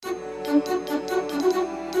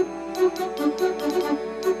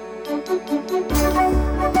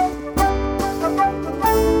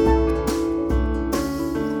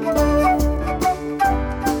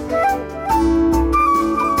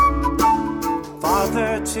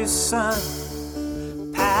Father to son,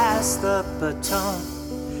 pass the baton.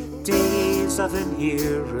 Days of an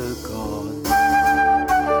era gone,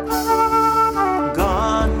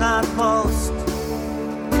 gone not lost.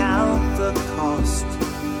 Count the cost,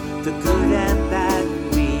 the good and bad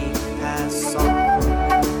we pass on.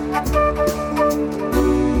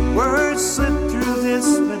 Words slip through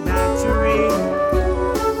this menagerie.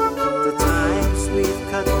 The times we've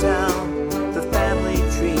cut down the family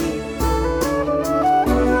tree.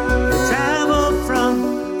 Travel from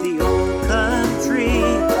the old country,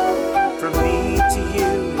 from me to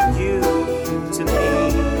you, you to me.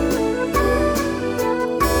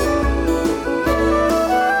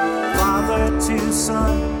 Father to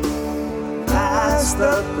son, pass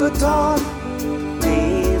the baton.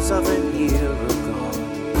 Days of an era gone,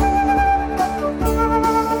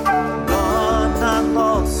 gone not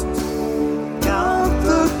lost. Count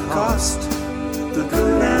the cost, the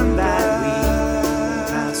good and bad we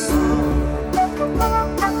pass on.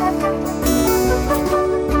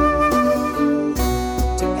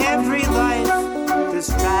 To every life there's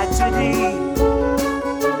tragedy,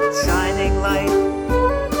 shining light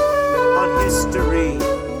on history.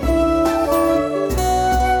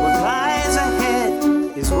 What lies ahead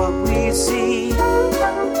is what we see.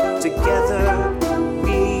 Together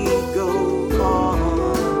we go on.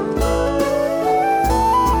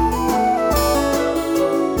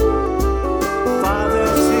 Father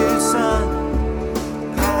to son,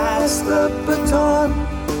 pass the baton.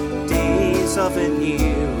 Days of an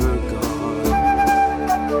era